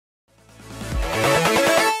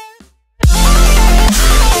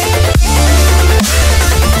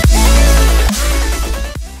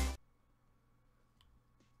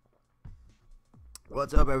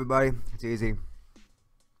What's up, everybody? It's easy.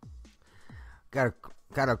 Got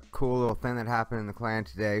a cool little thing that happened in the clan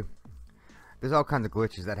today. There's all kinds of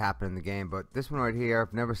glitches that happen in the game, but this one right here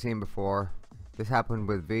I've never seen before. This happened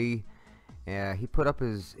with V. He put up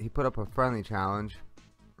a friendly challenge.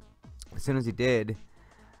 As soon as he did,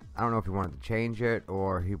 I don't know if he wanted to change it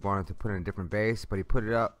or he wanted to put in a different base, but he put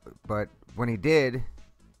it up. But when he did,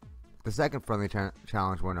 the second friendly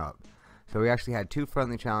challenge went up. So we actually had two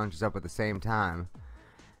friendly challenges up at the same time.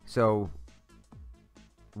 So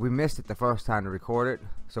we missed it the first time to record it,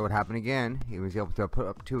 so it happened again. He was able to put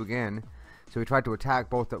up two again, so we tried to attack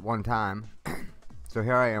both at one time. So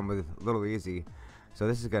here I am with Little Easy. So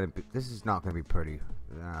this is not gonna be pretty.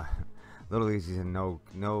 Little Easy's in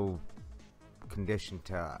no condition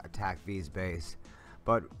to attack V's base,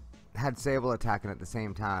 but had Sable attacking at the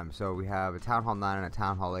same time. So we have a Town Hall 9 and a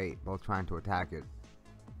Town Hall 8 both trying to attack it,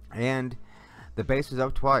 and the base was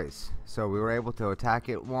up twice, so we were able to attack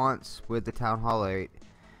it once with the Town Hall 8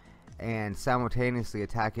 and simultaneously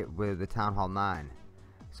attack it with the Town Hall 9.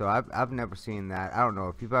 So I've never seen that. I don't know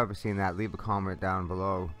if you've ever seen that. Leave a comment down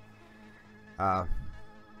below.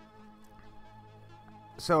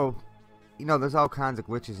 So you know, there's all kinds of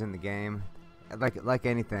glitches in the game. Like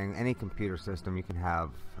anything, any computer system, you can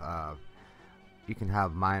have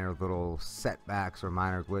minor little setbacks or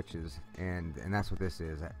minor glitches, and that's what this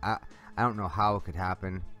is. I don't know how it could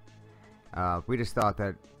happen. We just thought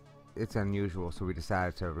that it's unusual, so we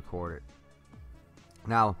decided to record it.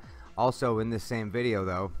 Now, also in this same video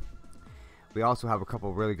though, we also have a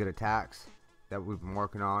couple really good attacks that we've been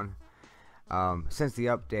working on. Since the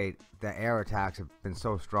update, the air attacks have been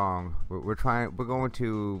so strong. We're going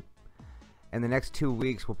to, in the next 2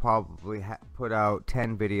 weeks, we'll probably put out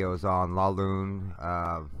 10 videos on La Lune,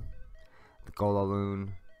 the Gola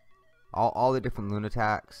Lune, all the different Lune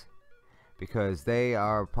attacks, because they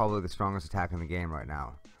are probably the strongest attack in the game right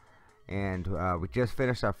now. And we just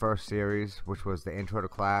finished our first series, which was the intro to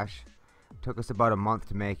Clash. It took us about a month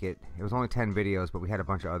to make it. It was only 10 videos, but we had a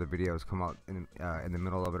bunch of other videos come out in the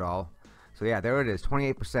middle of it all. So yeah, there it is,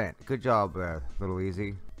 28%. Good job, Little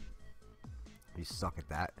Easy. You suck at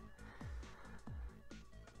that.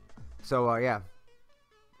 So yeah,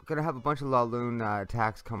 gonna have a bunch of La Lune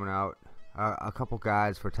attacks coming out. A couple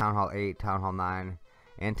guides for Town Hall 8, Town Hall 9,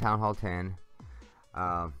 and Town Hall 10.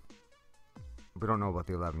 We don't know about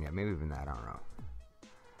the 11 yet. Maybe even that. I don't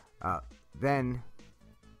know. Then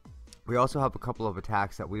we also have a couple of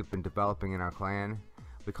attacks that we've been developing in our clan.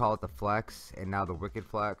 We call it the Flex and now the Wicked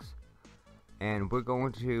Flex. And we're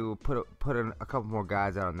going to put in a couple more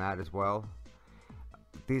guides out on that as well.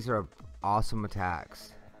 These are awesome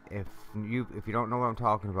attacks. If you don't know what I'm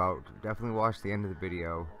talking about, definitely watch the end of the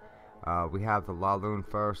video. We have the La Lune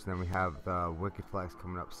first, and then we have the Wicked Flex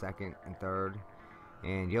coming up second and third,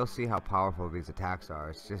 and you'll see how powerful these attacks are.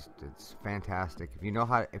 It's fantastic. If you know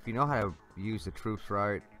how to use the troops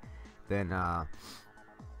right, then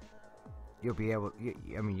you'll be able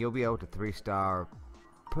to 3-star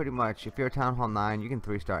pretty much. If you're a Town Hall 9, you can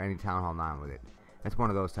 3-star any Town Hall 9 with it. It's one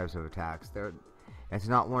of those types of attacks. It's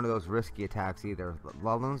not one of those risky attacks either.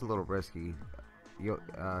 La Lune's a little risky.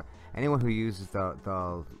 Anyone who uses the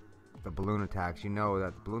balloon attacks, you know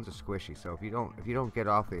that the balloons are squishy. So if you don't get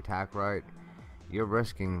off the attack right, you're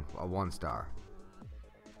risking a 1-star.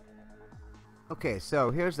 Okay, so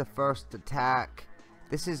here's the first attack.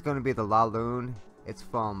 This is going to be the La Lune. It's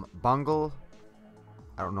from Bungle.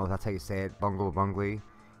 I don't know if that's how you say it. Bungle Bungly.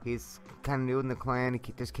 He's kind of new in the clan.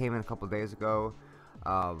 He just came in a couple days ago.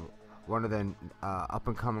 One of the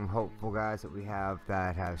up-and-coming hopeful guys that we have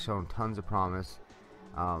that has shown tons of promise.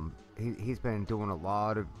 He's been doing a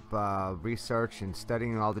lot of research and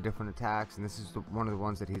studying all the different attacks, and this is one of the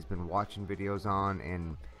ones that he's been watching videos on,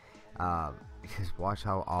 and just watch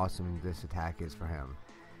how awesome this attack is for him.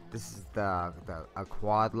 This is a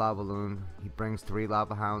quad lava loon. He brings 3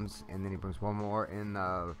 lava hounds, and then he brings 1 more in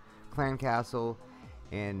the clan castle.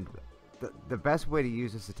 And the best way to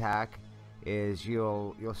use this attack is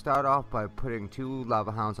you'll start off by putting 2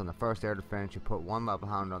 lava hounds on the first air defense. You put 1 lava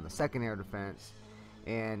hound on the second air defense,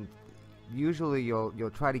 and usually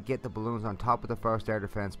you'll try to get the balloons on top of the first air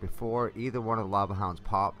defense before either one of the lava hounds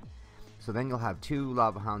pop. So then you'll have 2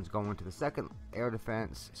 lava hounds going to the second air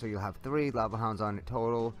defense, so you'll have 3 lava hounds on it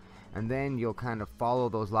total, and then you'll kind of follow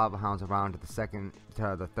those lava hounds around to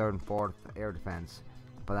the third and fourth air defense.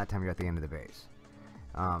 By that time you're at the end of the base.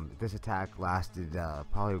 This attack lasted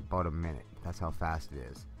probably about a minute. That's how fast it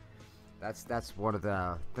is. That's one of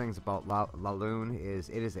the things about La Lune, is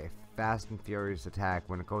it is a fast and furious attack.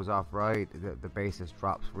 When it goes off right, the basis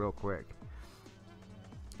drops real quick.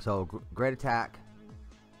 So great attack.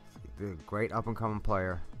 The great up and coming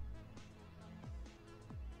player.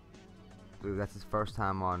 believe that's his first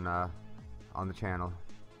time on the channel.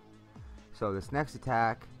 So this next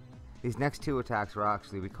attack, these next two attacks are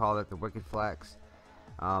actually, we call it the Wicked Flex.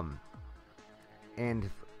 And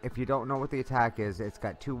if you don't know what the attack is, it's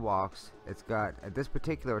got two walks. It's got, this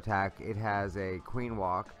particular attack, it has a Queen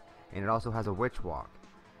walk, and it also has a Witch walk.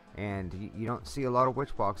 And you don't see a lot of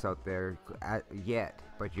Witch walks out there yet,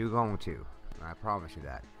 but you're going to. I promise you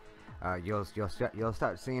that. You'll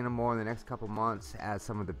start seeing them more in the next couple months as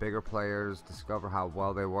some of the bigger players discover how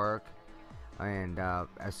well they work, and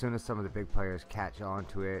as soon as some of the big players catch on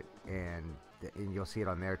to it, and you'll see it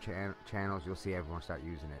on their channels, you'll see everyone start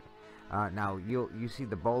using it. Now you see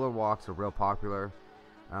the bowler walks are real popular.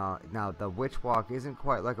 Now the witch walk isn't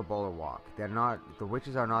quite like a bowler walk. They're not, the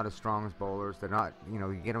witches are not as strong as bowlers. They're not, you know,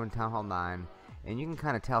 you get them in Town Hall 9, and you can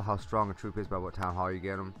kind of tell how strong a troop is by what Town Hall you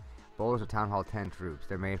get them. Bowlers are Town Hall 10 troops.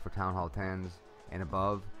 They're made for Town Hall 10s and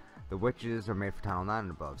above. The witches are made for Town Hall 9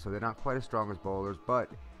 and above. So they're not quite as strong as bowlers, but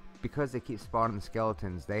because they keep spawning the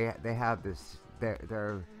skeletons, they have this, they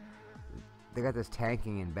got this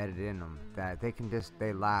tanking embedded in them that they can just,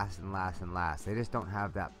 they last and last and last. They just don't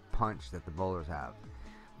have that punch that the bowlers have.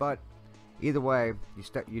 But either way,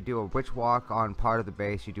 you do a witch walk on part of the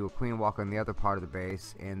base, you do a queen walk on the other part of the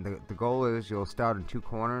base, and the goal is you'll start in two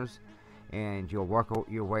corners, and you'll work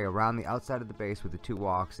your way around the outside of the base with the two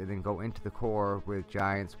walks, and then go into the core with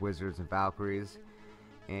giants, wizards, and valkyries.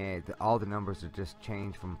 And all the numbers are just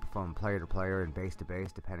changed from player to player and base to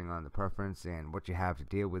base, depending on the preference and what you have to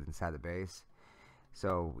deal with inside the base.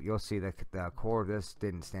 So you'll see that the core of this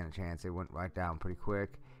didn't stand a chance. It went right down pretty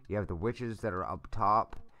quick. You have the witches that are up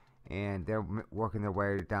top, and they're working their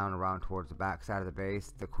way down around towards the back side of the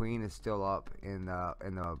base. The queen is still up in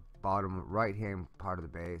the bottom right hand part of the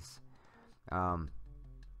base.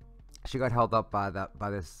 She got held up by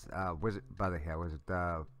this wizard,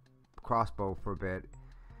 the crossbow for a bit.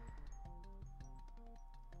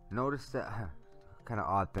 Notice that kind of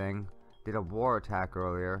odd thing. Did a war attack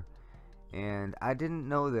earlier, and I didn't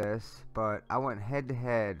know this, but I went head to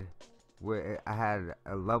head with, I had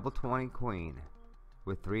a level 20 queen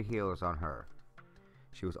with 3 healers on her.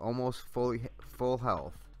 She was almost full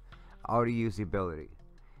health. I already used the ability,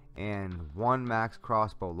 and one max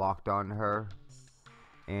crossbow locked onto her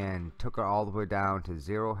and took her all the way down to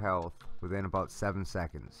 0 health within about 7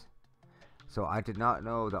 seconds. So I did not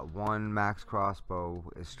know that one max crossbow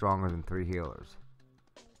is stronger than 3 healers.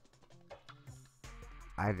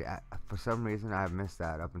 For some reason I missed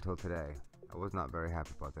that up until today. I was not very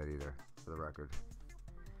happy about that either, for the record.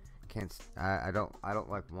 I don't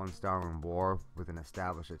like 1-star in war with an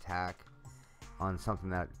established attack on something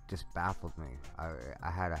that just baffled me.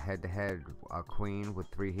 I had a head-to-head queen with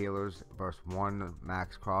 3 healers versus 1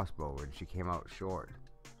 max crossbow, and she came out short.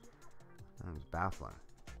 That was baffling.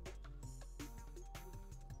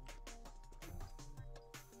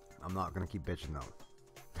 I'm not gonna keep bitching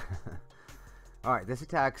though. Alright, this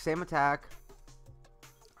attack, same attack.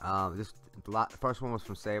 First one was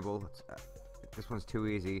from Sable. This one's too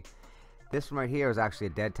easy. This one right here is actually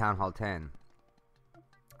a dead Town Hall 10.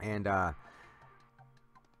 And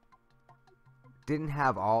didn't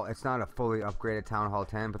have all, it's not a fully upgraded Town Hall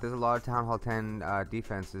 10, but there's a lot of Town Hall 10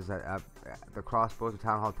 defenses. The crossbows of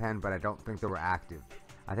Town Hall 10, but I don't think they were active.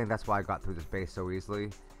 I think that's why I got through this base so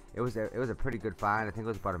easily. It was a pretty good find. I think it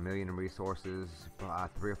was about 1 million in resources,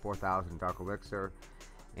 3,000 or 4,000 dark elixir,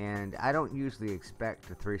 and I don't usually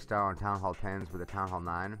expect a 3-star on Town Hall 10s with a Town Hall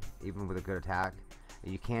 9, even with a good attack.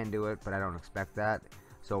 You can do it, but I don't expect that.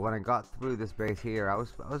 So when I got through this base here, I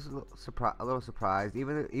was a little surprised.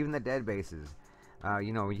 Even the dead bases,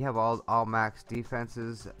 you know, you have all max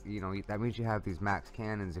defenses. You know, that means you have these max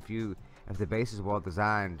cannons. If the base is well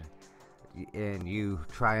designed, and you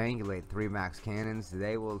triangulate 3 max cannons,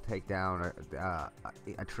 they will take down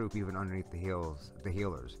a troop even underneath the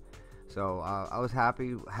healers. So I was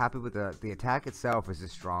happy with the attack itself is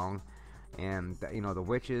just strong, and you know, the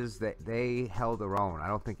witches, they held their own. I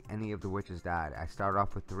don't think any of the witches died. I started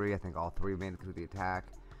off with 3. I think all 3 made it through the attack.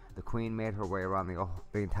 The queen made her way around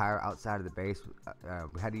the entire outside of the base.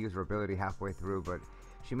 We had to use her ability halfway through, but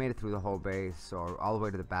she made it through the whole base, or all the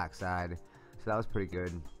way to the back side. So that was pretty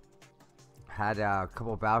good. Had a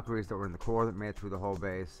couple of Valkyries that were in the core that made it through the whole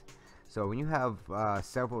base. So when you have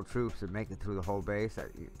several troops that make it through the whole base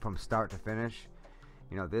from start to finish,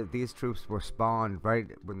 you know, these troops were spawned right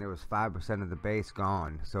when there was 5% of the base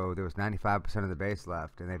gone. So there was 95% of the base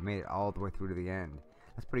left, and they've made it all the way through to the end.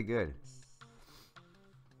 That's pretty good.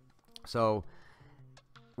 So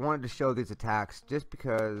I wanted to show these attacks just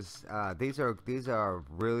because these are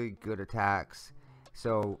really good attacks.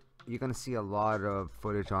 So you're gonna see a lot of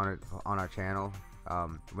footage on it on our channel.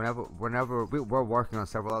 Whenever we're working on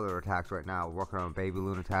several other attacks right now. We're working on a baby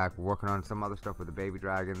loon attack. We're working on some other stuff with the baby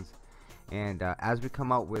dragons. And as we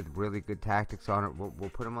come out with really good tactics on it, we'll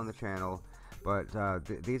put them on the channel. But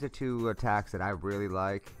these are two attacks that I really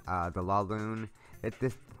like. The La Lune,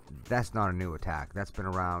 that's not a new attack. That's been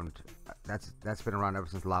around. That's been around ever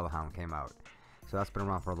since Lava Hound came out. So that's been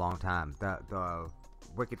around for a long time. The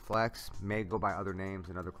Wicked Flex may go by other names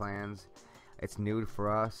in other clans. It's new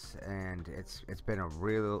for us, and it's been a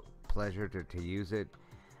real pleasure to use it.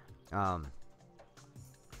 I've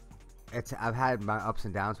had my ups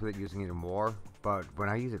and downs with it using it in war, but when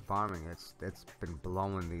I use it farming, it's been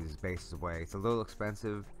blowing these bases away. It's a little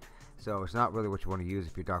expensive, so it's not really what you want to use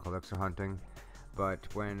if you're Dark Elixir hunting. But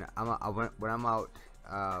when I'm out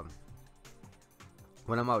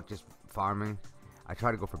just farming, I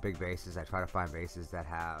try to go for big bases. I try to find bases that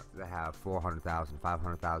have 400,000,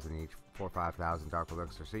 500,000 each, 4,000 or 5,000 Dark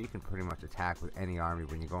Elixir, so you can pretty much attack with any army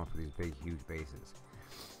when you're going for these big, huge bases.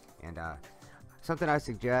 And something I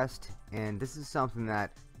suggest, and this is something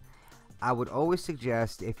that I would always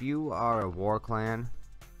suggest if you are a war clan,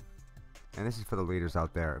 and this is for the leaders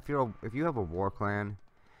out there. If you have a war clan,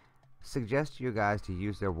 suggest to your guys to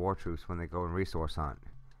use their war troops when they go and resource hunt.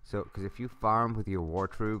 So, because if you farm with your war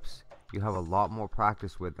troops, you have a lot more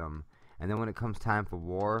practice with them, and then when it comes time for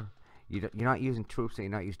war, you're not using troops that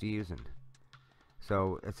you're not used to using.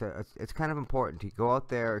 So it's kind of important to go out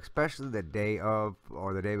there, especially the day of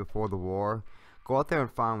or the day before the war. Go out there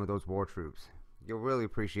and farm with those war troops. You'll really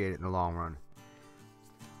appreciate it in the long run.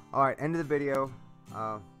 Alright, end of the video.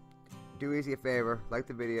 Do Easy a favor, like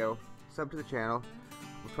the video, sub to the channel.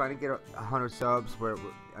 We're trying to get 100 subs. We're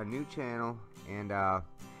a new channel, and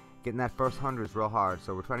getting that first 100 is real hard.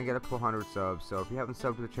 So we're trying to get up to 100 subs. So if you haven't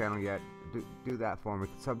subbed to the channel yet, do that for me.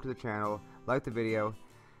 Sub to the channel, like the video.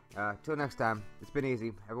 Till next time, it's been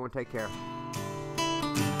easy. Everyone take care.